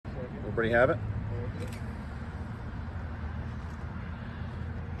Everybody have it?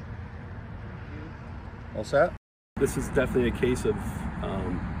 All set? This is definitely a case of,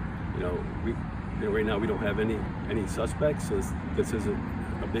 right now we don't have any suspects, so this isn't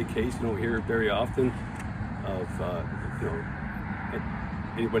a big case. You don't hear it very often of,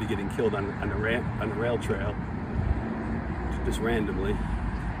 anybody getting killed on the rail trail, just randomly.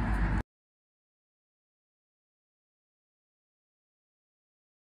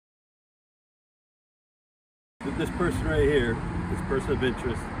 This person right here, this person of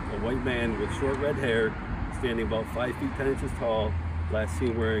interest, a white man with short red hair, standing about 5 feet 10 inches tall, last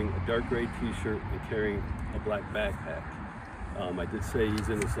seen wearing a dark gray t-shirt and carrying a black backpack. I did say he's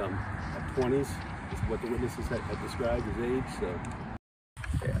in his 20s, is what the witnesses had described his age. So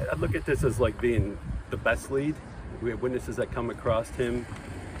I look at this as like being the best lead. We have witnesses that come across him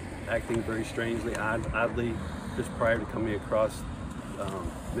acting very strangely, oddly, just prior to coming across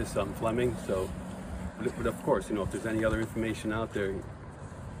Miss Fleming. So, but of course, if there's any other information out there,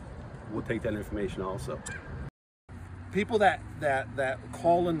 we'll take that information also. People that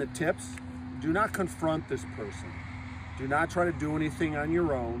call in the tips, do not confront this person. Do not try to do anything on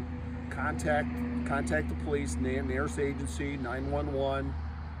your own. Contact the police, nearest agency, 911,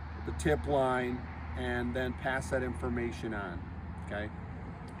 the tip line, and then pass that information on, okay?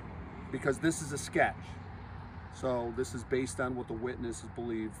 Because this is a sketch. So this is based on what the witnesses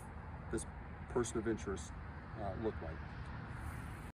believe this person of interest looked like.